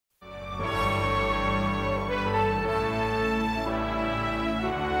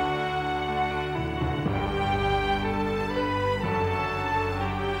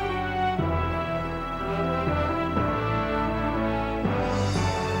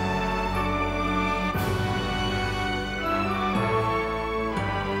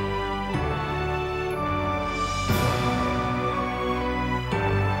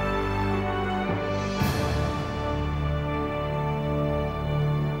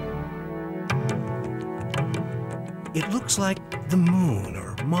It looks like the moon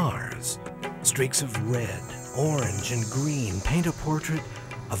or Mars. Streaks of red, orange, and green paint a portrait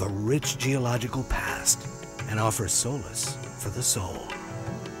of a rich geological past and offer solace for the soul.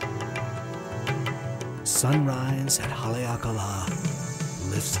 Sunrise at Haleakala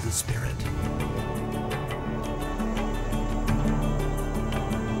lifts the spirit.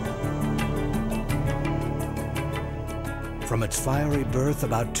 From its fiery birth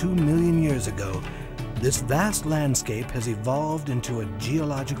about 2 million years ago, this vast landscape has evolved into a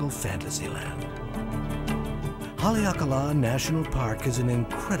geological fantasy land. Haleakala National Park is an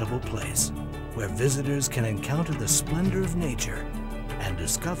incredible place where visitors can encounter the splendor of nature and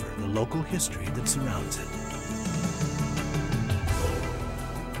discover the local history that surrounds it.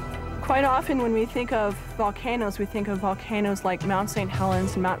 Quite often when we think of volcanoes like Mount St.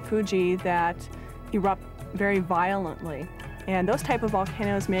 Helens and Mount Fuji that erupt very violently. And those type of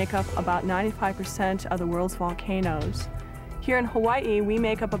volcanoes make up about 95% of the world's volcanoes. Here in Hawaii, we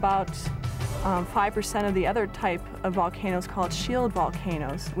make up about 5% of the other type of volcanoes called shield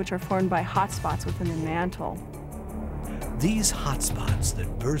volcanoes, which are formed by hotspots within the mantle. These hotspots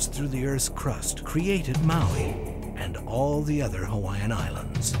that burst through the Earth's crust created Maui and all the other Hawaiian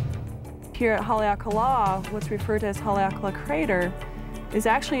islands. Here at Haleakala, what's referred to as Haleakala Crater is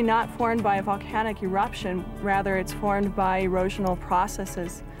actually not formed by a volcanic eruption, rather it's formed by erosional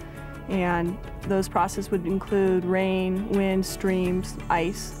processes. And those processes would include rain, wind, streams,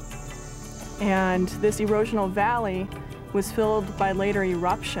 ice. And this erosional valley was filled by later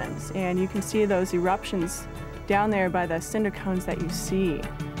eruptions. And you can see those eruptions down there by the cinder cones that you see.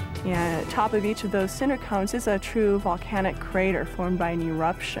 And at the top of each of those cinder cones is a true volcanic crater formed by an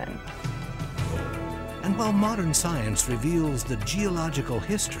eruption. And while modern science reveals the geological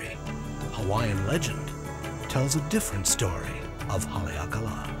history, Hawaiian legend tells a different story of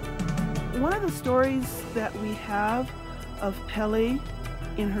Haleakala. One of the stories that we have of Pele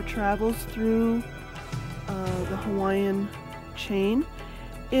in her travels through the Hawaiian chain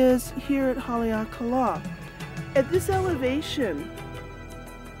is here at Haleakala. At this elevation,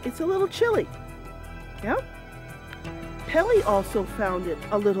 it's a little chilly. Yeah? Pele also found it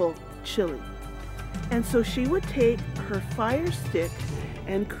a little chilly. And so she would take her fire stick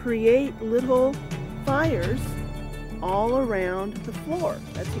and create little fires all around the floor.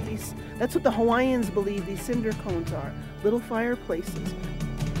 That's what the Hawaiians believe these cinder cones are, little fireplaces.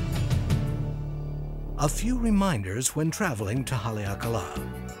 A few reminders when traveling to Haleakala.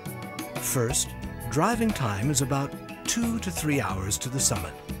 First, driving time is about 2 to 3 hours to the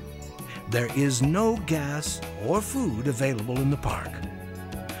summit. There is no gas or food available in the park.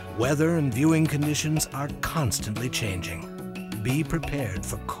 Weather and viewing conditions are constantly changing. Be prepared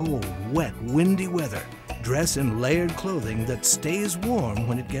for cold, wet, windy weather. Dress in layered clothing that stays warm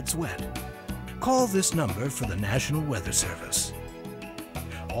when it gets wet. Call this number for the National Weather Service.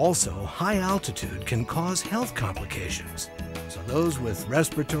 Also, high altitude can cause health complications, so those with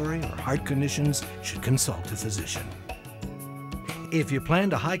respiratory or heart conditions should consult a physician. If you plan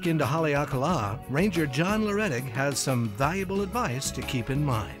to hike into Haleakala, Ranger John Lorettig has some valuable advice to keep in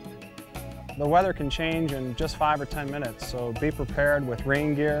mind. The weather can change in just 5 or 10 minutes, so be prepared with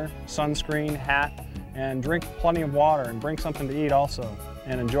rain gear, sunscreen, hat, and drink plenty of water and bring something to eat also,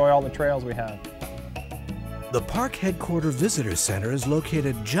 and enjoy all the trails we have. The Park Headquarters Visitor Center is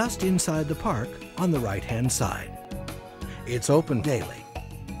located just inside the park on the right-hand side. It's open daily.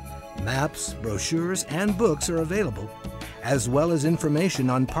 Maps, brochures, and books are available, as well as information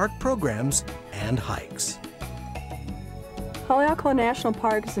on park programs and hikes. Haleakala National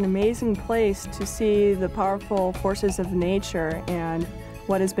Park is an amazing place to see the powerful forces of nature and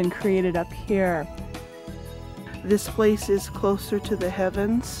what has been created up here. This place is closer to the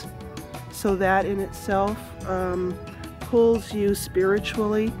heavens, so that in itself pulls you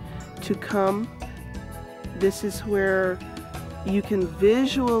spiritually to come. This is where you can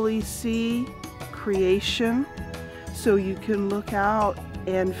visually see creation, so you can look out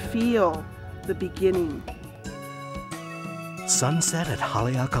and feel the beginning. Sunset at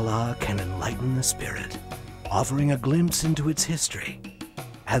Haleakala can enlighten the spirit, offering a glimpse into its history,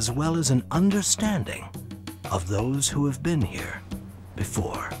 as well as an understanding of those who have been here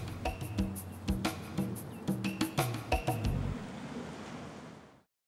before.